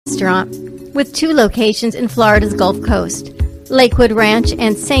Restaurant with 2 locations in Florida's Gulf Coast, Lakewood Ranch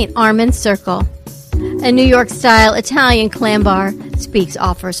and St. Armand Circle. A New York-style Italian clam bar, Speaks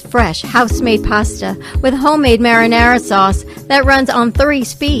offers fresh, house-made pasta with homemade marinara sauce that runs on 3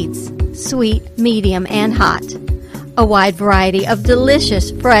 speeds, sweet, medium, and hot. A wide variety of delicious,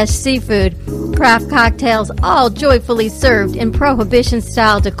 fresh seafood, craft cocktails, all joyfully served in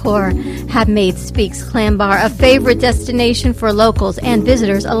Prohibition-style decor, have made Speaks Clam Bar a favorite destination for locals and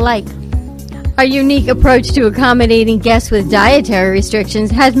visitors alike. Our unique approach to accommodating guests with dietary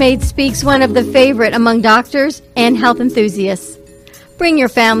restrictions has made Speaks one of the favorite among doctors and health enthusiasts. Bring your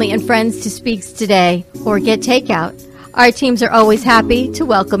family and friends to Speaks today or get takeout. Our teams are always happy to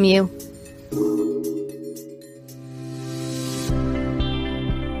welcome you.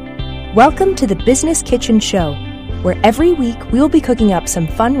 Welcome to the Business Kitchen Show, where every week we will be cooking up some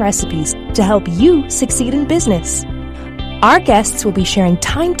fun recipes to help you succeed in business. Our guests will be sharing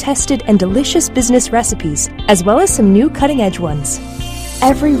time-tested and delicious business recipes, as well as some new cutting-edge ones.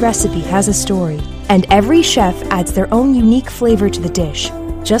 Every recipe has a story, and every chef adds their own unique flavor to the dish.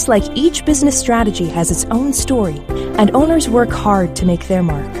 Just like each business strategy has its own story, and owners work hard to make their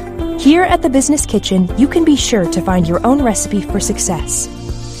mark. Here at the Business Kitchen, you can be sure to find your own recipe for success.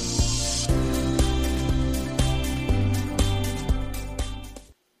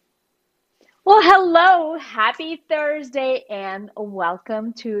 Well, hello, happy Thursday, and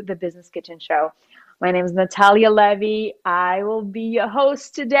welcome to the Business Kitchen Show. My name is Natalia Levy. I will be your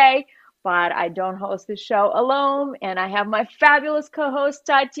host today, but I don't host the show alone, and I have my fabulous co-host,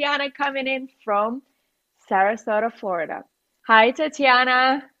 Tatiana, coming in from Sarasota, Florida. Hi,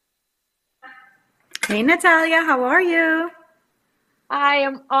 Tatiana. Hey, Natalia, how are you? I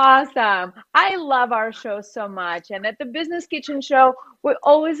am awesome. I love our show so much. And at the Business Kitchen Show, we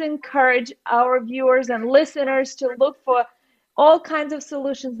always encourage our viewers and listeners to look for all kinds of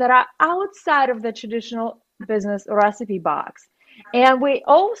solutions that are outside of the traditional business recipe box. And we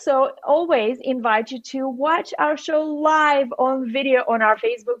also always invite you to watch our show live on video on our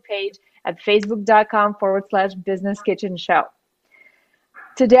Facebook page at facebook.com/Business Kitchen Show.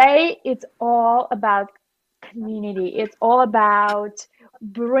 Today, it's all about community. It's all about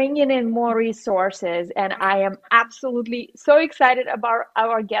bringing in more resources, and I am absolutely so excited about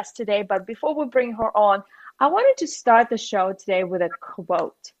our guest today. But before we bring her on, I wanted to start the show today with a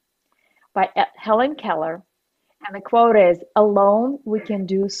quote by Helen Keller, and the quote is, "Alone we can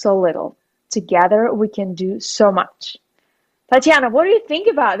do so little. Together we can do so much." Tatiana, what do you think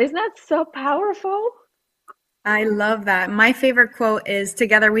about it? Isn't that so powerful? I love that. My favorite quote is,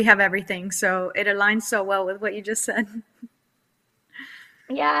 "Together we have everything." So it aligns so well with what you just said.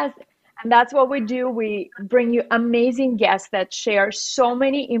 Yes, and that's what we do. We bring you amazing guests that share so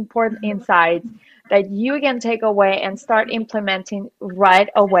many important insights that you can take away and start implementing right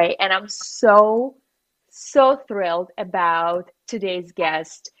away. And I'm so thrilled about today's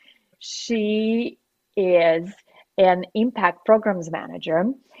guest. She is an impact programs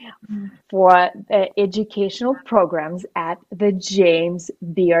manager for the educational programs at the James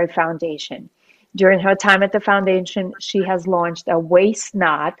Beard Foundation. During her time at the foundation, she has launched a Waste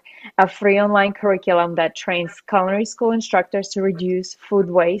Not, a free online curriculum that trains culinary school instructors to reduce food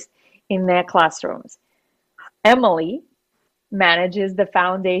waste in their classrooms. Emily manages the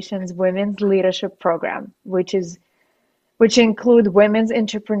foundation's Women's Leadership Program, which include women's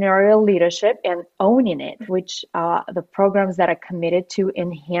entrepreneurial leadership and owning it, which are the programs that are committed to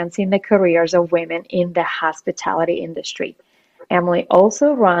enhancing the careers of women in the hospitality industry. Emily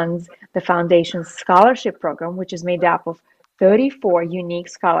also runs the foundation's scholarship program, which is made up of 34 unique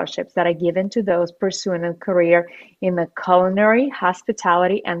scholarships that are given to those pursuing a career in the culinary,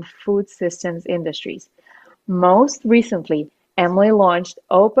 hospitality, and food systems industries. Most recently, Emily launched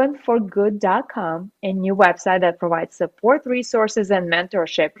openforgood.com, a new website that provides support, resources, and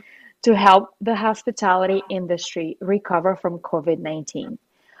mentorship to help the hospitality industry recover from COVID-19.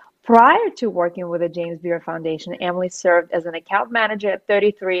 Prior to working with the James Beard Foundation, Emily served as an account manager at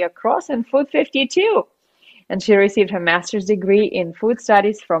 33 Across and Food 52, and she received her master's degree in food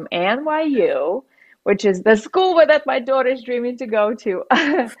studies from NYU, which is the school that my daughter is dreaming to go to.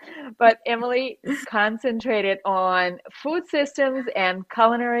 But Emily concentrated on food systems and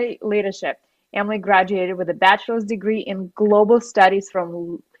culinary leadership. Emily graduated with a bachelor's degree in global studies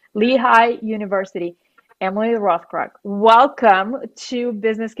from Lehigh University. Emily Rothkrock, welcome to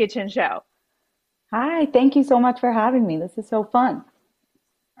Business Kitchen Show. Hi, thank you so much for having me. This is so fun.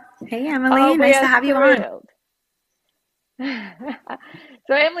 Hey, Emily, nice to have you on.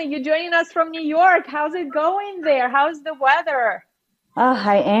 So, Emily, you're joining us from New York. How's it going there? How's the weather?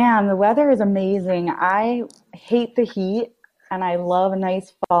 I am. The weather is amazing. I hate the heat. and I love a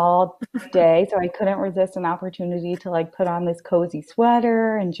nice fall day, so I couldn't resist an opportunity to like put on this cozy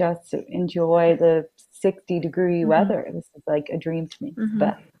sweater and just enjoy the 60-degree weather. This is like a dream to me.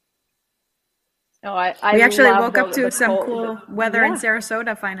 But Oh, I We actually love woke up to the some cold. cool weather in Yeah.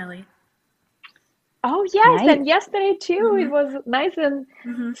 Sarasota finally. Oh yes, nice. and yesterday too, it was nice and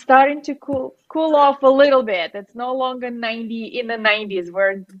starting to cool off a little bit. It's no longer 90 in the 90s.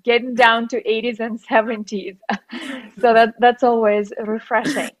 We're getting down to 80s and 70s. So that's always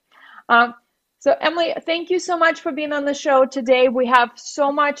refreshing. Um, so Emily, thank you so much for being on the show today. We have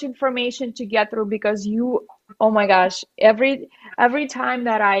so much information to get through because oh my gosh, every time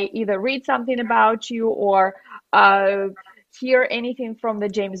that I either read something about you or uh, hear anything from the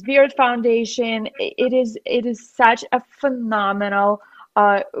James Beard Foundation, it is such a phenomenal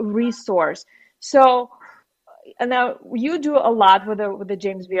resource. So and now you do a lot with the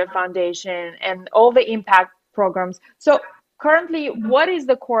James Beard Foundation and all the impact programs. So currently, what is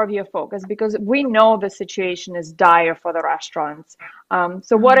the core of your focus? Because we know the situation is dire for the restaurants.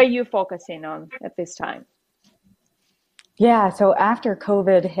 So what are you focusing on at this time? Yeah, so after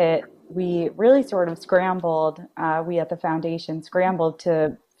COVID hit, we really sort of scrambled, we at the foundation scrambled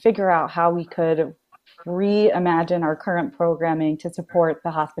to figure out how we could reimagine our current programming to support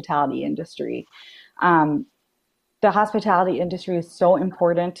the hospitality industry. Um, the hospitality industry is so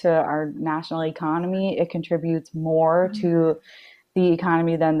important to our national economy. It contributes more to the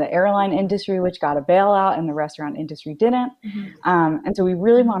economy than the airline industry, which got a bailout, and the restaurant industry didn't. And so we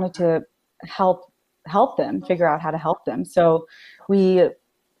really wanted to help them figure out how to help them. So we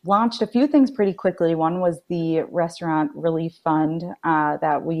launched a few things pretty quickly. One was the Restaurant Relief Fund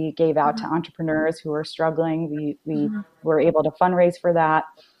that we gave out to entrepreneurs who were struggling. We were able to fundraise for that.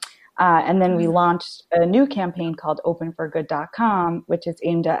 And then we launched a new campaign called openforgood.com, which is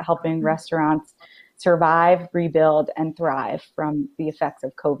aimed at helping restaurants survive, rebuild, and thrive from the effects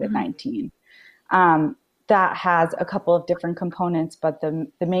of COVID-19. That has a couple of different components, but the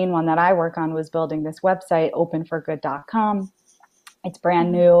main one that I work on was building this website, openforgood.com. It's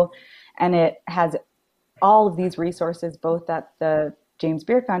brand new, and it has all of these resources, both that the James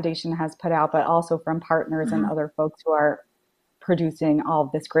Beard Foundation has put out, but also from partners and other folks who are producing all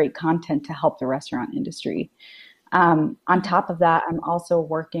of this great content to help the restaurant industry. On top of that, I'm also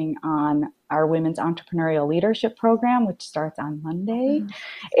working on our Women's Entrepreneurial Leadership Program, which starts on Monday.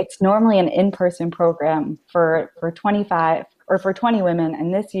 It's normally an in-person program for 25 or for 20 women.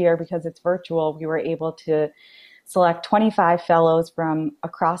 And this year, because it's virtual, we were able to select 25 fellows from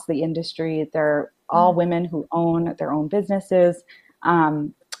across the industry. They're all women who own their own businesses.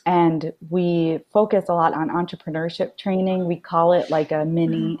 And we focus a lot on entrepreneurship training. We call it like a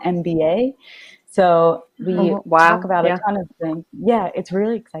mini MBA. So we talk about a ton of things. Yeah, it's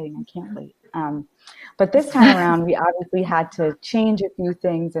really exciting. I can't wait. But this time around, we obviously had to change a few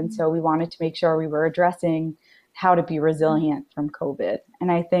things. And so we wanted to make sure we were addressing how to be resilient from COVID.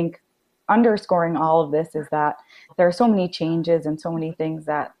 And I think underscoring all of this is that there are so many changes and so many things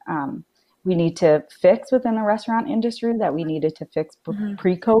that we need to fix within the restaurant industry that we needed to fix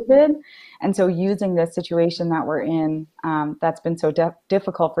pre-COVID. And so using this situation that we're in, that's been so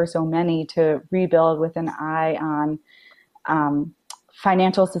difficult for so many to rebuild with an eye on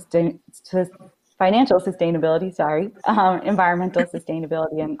financial sustainability, environmental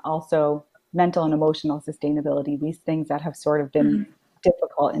sustainability, and also mental and emotional sustainability, these things that have sort of been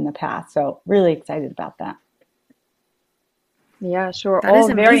difficult in the past. So really excited about that. Yeah, sure. That All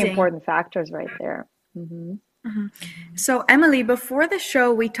is very amazing. important factors right there. So Emily, before the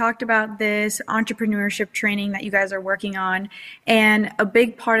show, we talked about this entrepreneurship training that you guys are working on. And a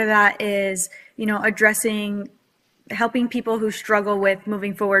big part of that is, helping people who struggle with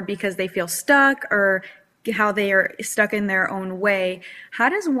moving forward because they feel stuck or how they are stuck in their own way. How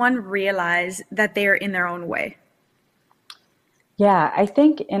does one realize that they are in their own way? Yeah, I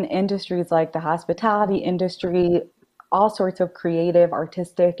think in industries like the hospitality industry, all sorts of creative,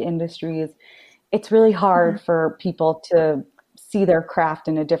 artistic industries, it's really hard for people to see their craft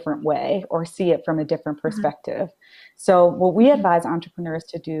in a different way or see it from a different perspective. So what we advise entrepreneurs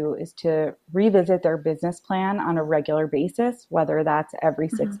to do is to revisit their business plan on a regular basis, whether that's every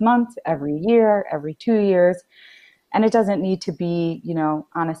 6 months, every year, every 2 years. And it doesn't need to be,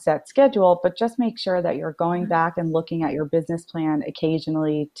 on a set schedule, but just make sure that you're going back and looking at your business plan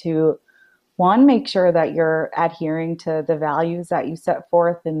occasionally to, one, make sure that you're adhering to the values that you set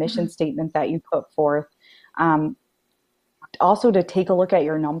forth, the mission statement that you put forth. Also to take a look at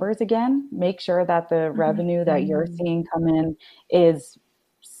your numbers again, make sure that the revenue that you're seeing come in is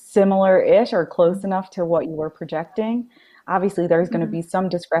similar-ish or close enough to what you were projecting. Obviously, there's going to be some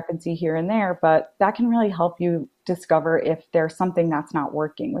discrepancy here and there, but that can really help you discover if there's something that's not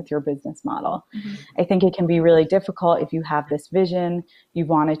working with your business model. I think it can be really difficult if you have this vision, you've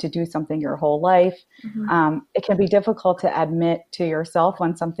wanted to do something your whole life. It can be difficult to admit to yourself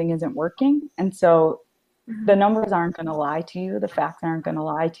when something isn't working. And so the numbers aren't going to lie to you. The facts aren't going to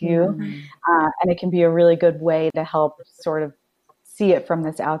lie to you. And it can be a really good way to help sort of see it from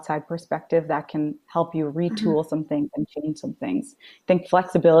this outside perspective that can help you retool some things and change some things. I think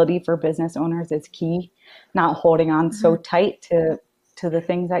flexibility for business owners is key, not holding on so tight to the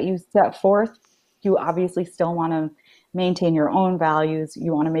things that you set forth. You obviously still want to maintain your own values.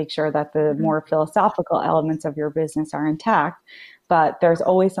 You want to make sure that the more philosophical elements of your business are intact, but there's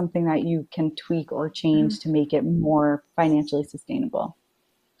always something that you can tweak or change to make it more financially sustainable.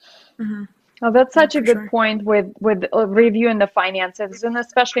 Oh, that's such a good point with reviewing the finances. And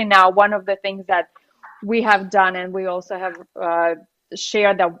especially now, one of the things that we have done, and we also have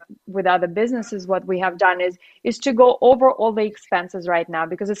shared that with other businesses, what we have done is to go over all the expenses right now,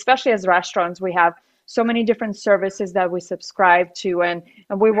 because especially as restaurants, we have so many different services that we subscribe to, and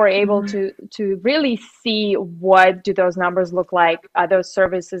we were able to really see what do those numbers look like, those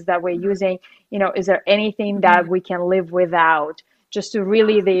services that we're using, is there anything that we can live without, just to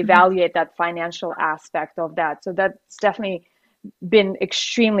really evaluate that financial aspect of that. So that's definitely been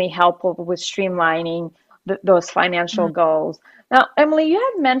extremely helpful with streamlining those financial goals. Now, Emily, you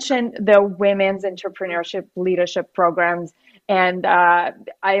had mentioned the women's entrepreneurship leadership programs, and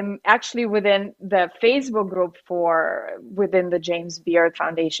I'm actually within the Facebook group within the James Beard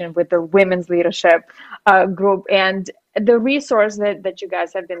Foundation with the women's leadership group, and the resource that you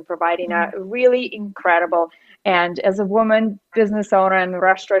guys have been providing are really incredible. And as a woman business owner and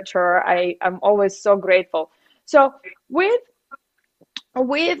restaurateur, I'm always so grateful. So with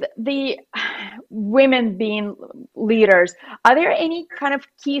the women being leaders, are there any kind of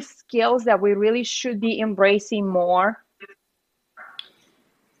key skills that we really should be embracing more?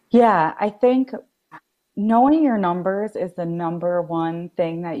 Yeah, I think knowing your numbers is the number one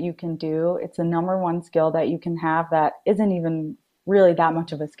thing that you can do. It's the number one skill that you can have that isn't even really that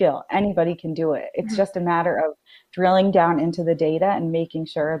much of a skill. Anybody can do it. It's just a matter of drilling down into the data and making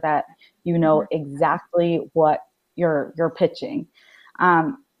sure that you know exactly what you're pitching.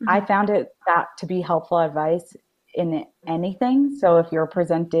 I found that to be helpful advice in anything. So if you're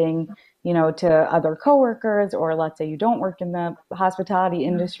presenting, to other coworkers, or let's say you don't work in the hospitality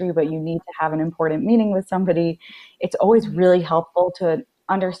industry, but you need to have an important meeting with somebody, it's always really helpful to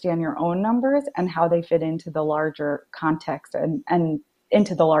understand your own numbers and how they fit into the larger context and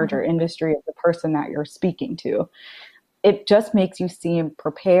into the larger industry of the person that you're speaking to. It just makes you seem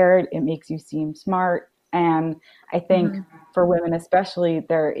prepared. It makes you seem smart. And I think for women especially,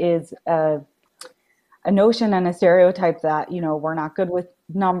 there is a notion and a stereotype that, we're not good with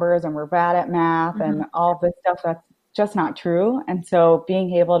numbers and we're bad at math and all this stuff. That's just not true. And so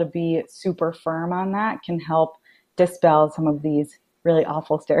being able to be super firm on that can help dispel some of these really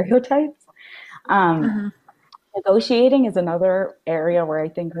awful stereotypes. Negotiating is another area where I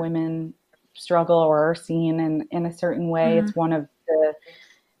think women struggle or are seen in a certain way. It's one of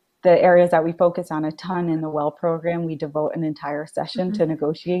the areas that we focus on a ton in the WELL program. We devote an entire session to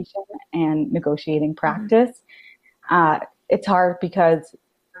negotiation and negotiating practice. It's hard because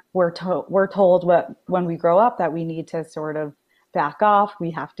we're told when we grow up that we need to sort of back off.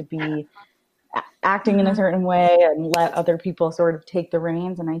 We have to be acting in a certain way and let other people sort of take the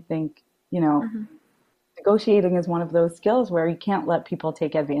reins. And I think, negotiating is one of those skills where you can't let people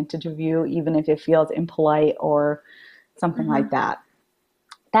take advantage of you, even if it feels impolite or something like that.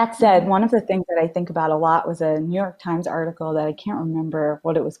 That said, one of the things that I think about a lot was a New York Times article that I can't remember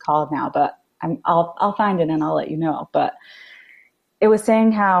what it was called now, but I'll find it and I'll let you know. But it was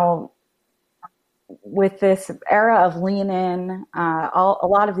saying how with this era of lean in, a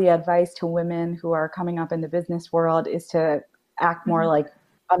lot of the advice to women who are coming up in the business world is to act more like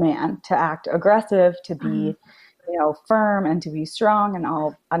a man, to act aggressive, to be, firm and to be strong and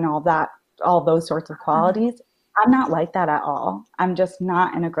all those sorts of qualities. I'm not like that at all. I'm just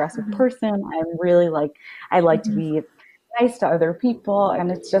not an aggressive person. I'm really I like to be nice to other people,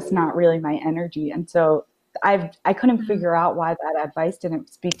 and it's just not really my energy. And so I couldn't figure out why that advice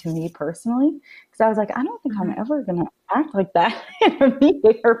didn't speak to me personally, because I was like, I don't think I'm ever going to act like that in a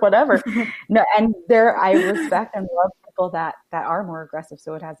meeting or whatever. No, and I respect and love people that are more aggressive.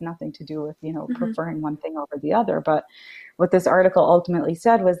 So it has nothing to do with, preferring one thing over the other. But what this article ultimately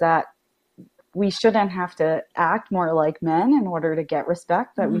said was that we shouldn't have to act more like men in order to get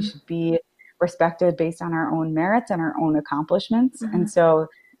respect, that we should be respected based on our own merits and our own accomplishments. And so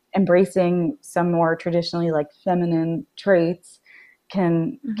embracing some more traditionally like feminine traits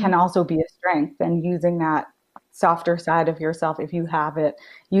can also be a strength, and using that softer side of yourself, if you have it,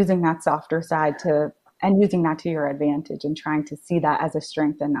 using that softer side and using that to your advantage and trying to see that as a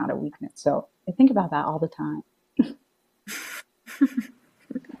strength and not a weakness. So I think about that all the time.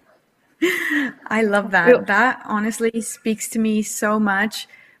 I love that. That honestly speaks to me so much,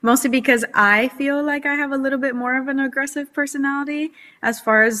 mostly because I feel like I have a little bit more of an aggressive personality as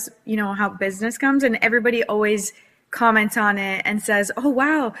far as, how business comes, and everybody always comments on it and says, "Oh,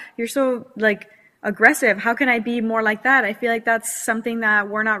 wow, you're so like aggressive. How can I be more like that?" I feel like that's something that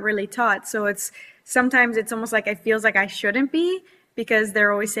we're not really taught. So sometimes it's almost like it feels like I shouldn't be, because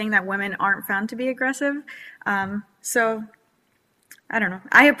they're always saying that women aren't found to be aggressive. So I don't know.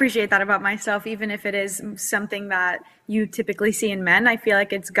 I appreciate that about myself, even if it is something that you typically see in men. I feel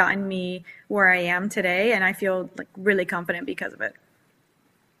like it's gotten me where I am today, and I feel like really confident because of it.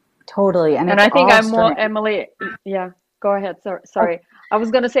 Totally. And I think I'm more, Emily. Yeah, go ahead. Sorry. I was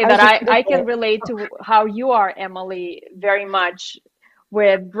going to say that I can relate to how you are, Emily, very much,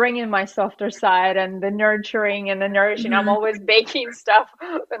 with bringing my softer side and the nurturing and the nourishing. I'm always baking stuff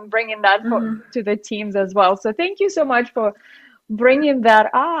and bringing that to the teams as well. So thank you so much for bringing that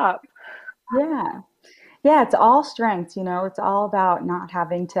up. Yeah, it's all strengths, it's all about not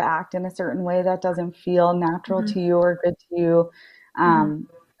having to act in a certain way that doesn't feel natural to you or good to you,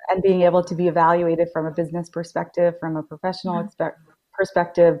 and being able to be evaluated from a business perspective, from a professional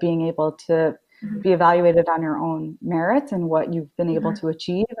perspective, being able to be evaluated on your own merits and what you've been able to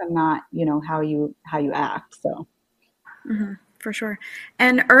achieve, and not how you act. So for sure.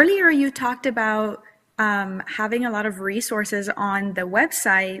 And earlier you talked about having a lot of resources on the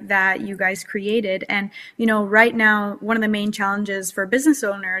website that you guys created. And, right now, one of the main challenges for business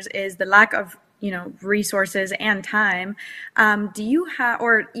owners is the lack of, resources and time. Do you have,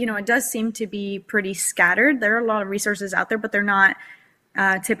 or, it does seem to be pretty scattered. There are a lot of resources out there, but they're not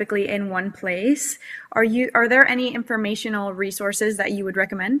typically in one place. Are there any informational resources that you would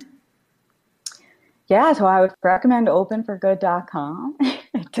recommend? Yeah, so I would recommend openforgood.com.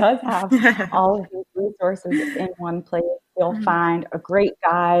 It does have all of these resources in one place. You'll find a great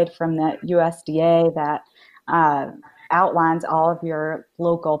guide from the USDA that outlines all of your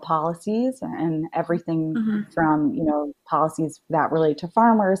local policies and everything from, policies that relate to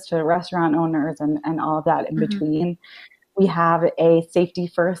farmers to restaurant owners and all of that in between. We have a safety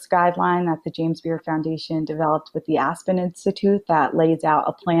first guideline that the James Beard Foundation developed with the Aspen Institute that lays out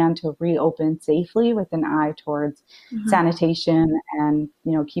a plan to reopen safely with an eye towards sanitation and,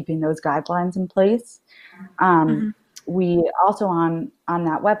 keeping those guidelines in place. We also on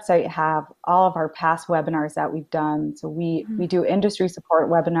that website have all of our past webinars that we've done. So we do industry support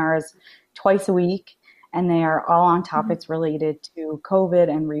webinars twice a week, and they are all on topics related to COVID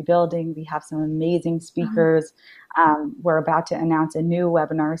and rebuilding. We have some amazing speakers. We're about to announce a new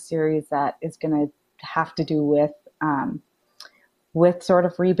webinar series that is going to have to do with sort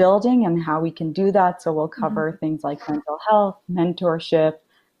of rebuilding and how we can do that. So we'll cover things like mental health, mentorship,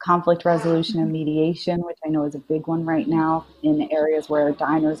 conflict resolution and mediation, which I know is a big one right now in areas where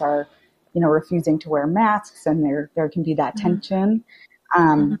diners are, refusing to wear masks, and there can be that tension.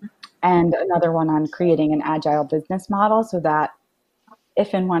 And another one on creating an agile business model so that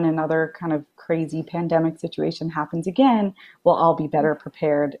if and when another kind of crazy pandemic situation happens again, we'll all be better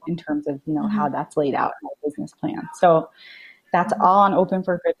prepared in terms of, how that's laid out in our business plan. So that's all on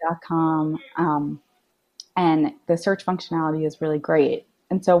openforgood.com. And the search functionality is really great.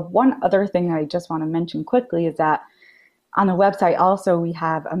 And so one other thing that I just want to mention quickly is that on the website also we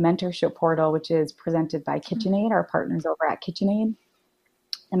have a mentorship portal, which is presented by KitchenAid, our partners over at KitchenAid.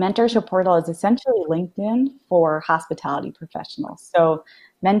 The mentorship portal is essentially LinkedIn for hospitality professionals. So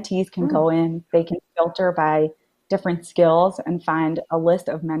mentees can go in, they can filter by different skills and find a list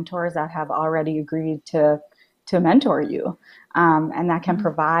of mentors that have already agreed to mentor you. And that can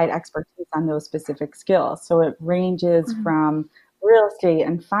provide expertise on those specific skills. So it ranges from real estate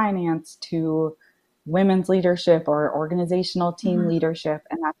and finance to women's leadership or organizational team leadership,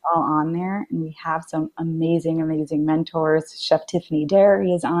 and that's all on there. And we have some amazing mentors. Chef Tiffany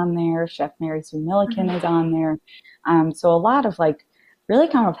Derry is on there. Chef Mary Sue Milliken is on there. So a lot of really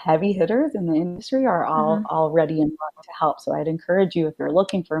kind of heavy hitters in the industry are all already involved to help. So I'd encourage you, if you're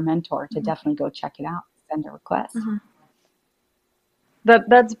looking for a mentor, to definitely go check it out, send a request.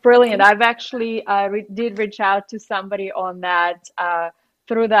 That's brilliant. I've actually did reach out to somebody on that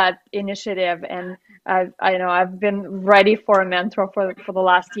through that initiative, and I know I've been ready for a mentor for the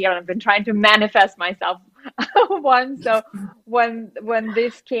last year, and I've been trying to manifest myself one. So when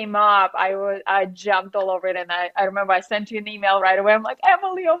this came up, I jumped all over it, and I remember I sent you an email right away. I'm like,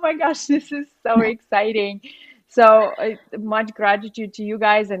 Emily, oh my gosh, this is so exciting. So much gratitude to you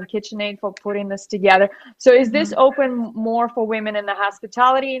guys and KitchenAid for putting this together. So is this open more for women in the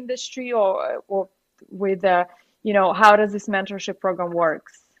hospitality industry, or with how does this mentorship program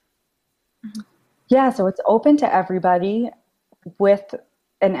works? Yeah, so it's open to everybody with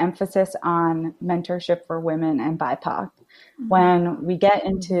an emphasis on mentorship for women and BIPOC. When we get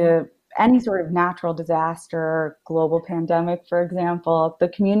into any sort of natural disaster, global pandemic, for example, the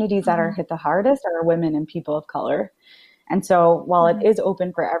communities that are hit the hardest are women and people of color. And so while it is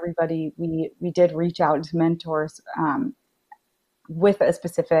open for everybody, we did reach out to mentors with a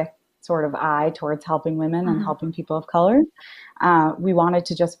specific sort of eye towards helping women and helping people of color. We wanted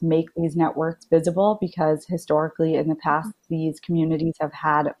to just make these networks visible because historically in the past, these communities have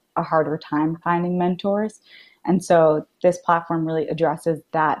had a harder time finding mentors. And so this platform really addresses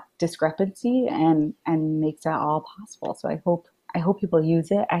that discrepancy and makes that all possible. So I hope people use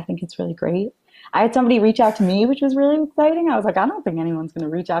it. I think it's really great. I had somebody reach out to me, which was really exciting. I was like, I don't think anyone's going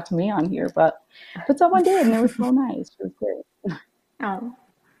to reach out to me on here, but someone did, and it was so nice. It was great. Oh.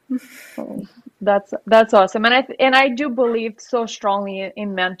 That's awesome, and I do believe so strongly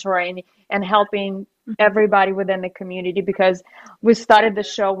in mentoring and helping everybody within the community, because we started the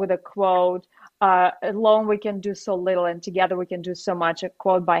show with a quote, alone we can do so little and together we can do so much, a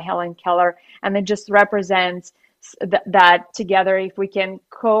quote by Helen Keller, and it just represents that together, if we can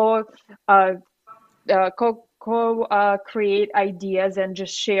create ideas and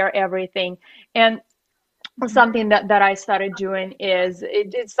just share everything. And something that I started doing is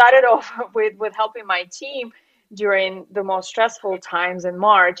it started off with helping my team during the most stressful times in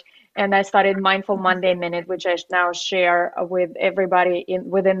March. And I started Mindful Monday Minute, which I now share with everybody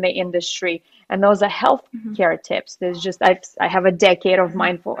within the industry. And those are health care tips. There's just, I have a decade of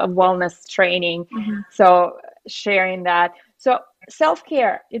mindful wellness training. So sharing that. So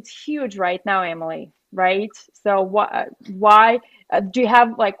self-care, it's huge right now, Emily, right? So why do you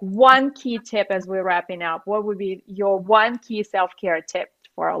have like one key tip as we're wrapping up? What would be your one key self-care tip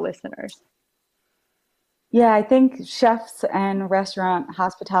for our listeners? Yeah, I think chefs and restaurant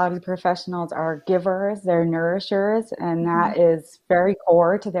hospitality professionals are givers, they're nourishers, and that is very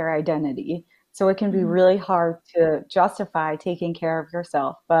core to their identity. So it can be really hard to justify taking care of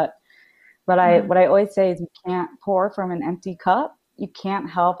yourself. But what I always say is you can't pour from an empty cup. You can't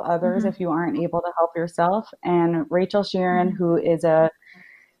help others if you aren't able to help yourself. And Rachel Sheeran, who is a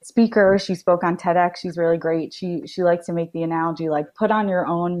speaker, she spoke on TEDx. She's really great. She likes to make the analogy like put on your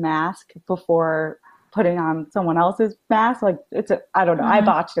own mask before putting on someone else's mask. Like I don't know, I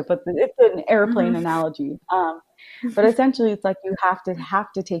botched it, but it's an airplane analogy. But essentially it's like you have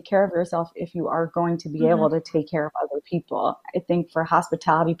to take care of yourself if you are going to be able to take care of other people. I think for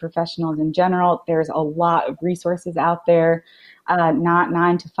hospitality professionals in general, there's a lot of resources out there. Not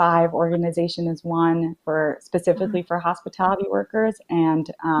 9 to 5 organization is one specifically for hospitality workers. And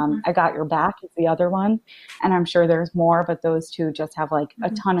I Got Your Back is the other one. And I'm sure there's more, but those two just have like a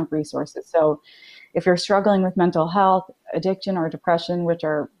ton of resources. So if you're struggling with mental health, addiction, or depression, which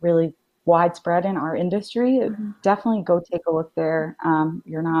are really widespread in our industry, definitely go take a look there.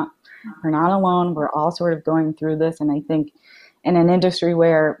 You're not alone. We're all sort of going through this. And I think in an industry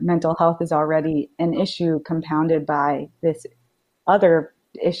where mental health is already an issue compounded by this other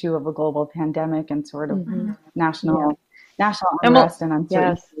issue of a global pandemic and sort of national unrest and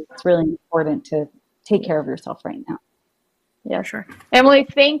uncertainty, it's really important to take care of yourself right now. Yeah, sure. Emily,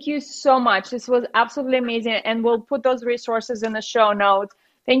 thank you so much. This was absolutely amazing. And we'll put those resources in the show notes.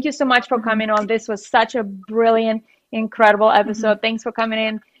 Thank you so much for coming on. This was such a brilliant, incredible episode. Thanks for coming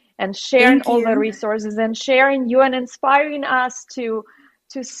in and sharing all the resources and sharing you and inspiring us to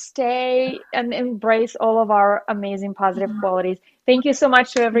stay and embrace all of our amazing positive qualities. Thank you so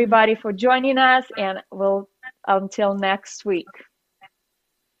much to everybody for joining us, and until next week.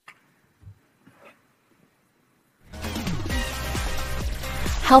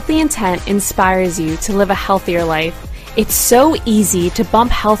 Healthy Intent inspires you to live a healthier life. It's so easy to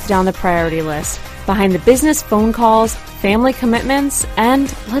bump health down the priority list, behind the business phone calls, family commitments,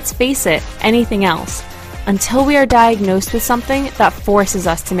 and, let's face it, anything else, until we are diagnosed with something that forces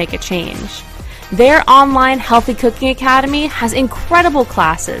us to make a change. Their online Healthy Cooking Academy has incredible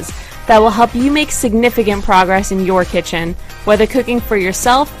classes that will help you make significant progress in your kitchen, whether cooking for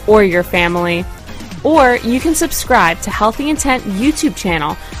yourself or your family. Or you can subscribe to Healthy Intent YouTube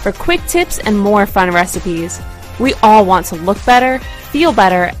channel for quick tips and more fun recipes. We all want to look better, feel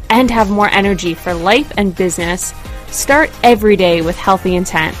better, and have more energy for life and business. Start every day with Healthy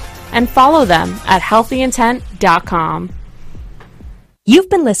Intent. and follow them at healthyintent.com. You've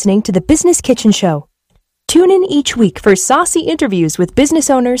been listening to The Business Kitchen Show. Tune in each week for saucy interviews with business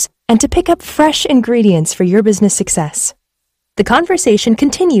owners and to pick up fresh ingredients for your business success. The conversation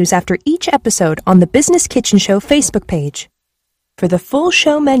continues after each episode on the Business Kitchen Show Facebook page. For the full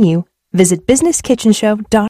show menu, visit businesskitchenshow.com.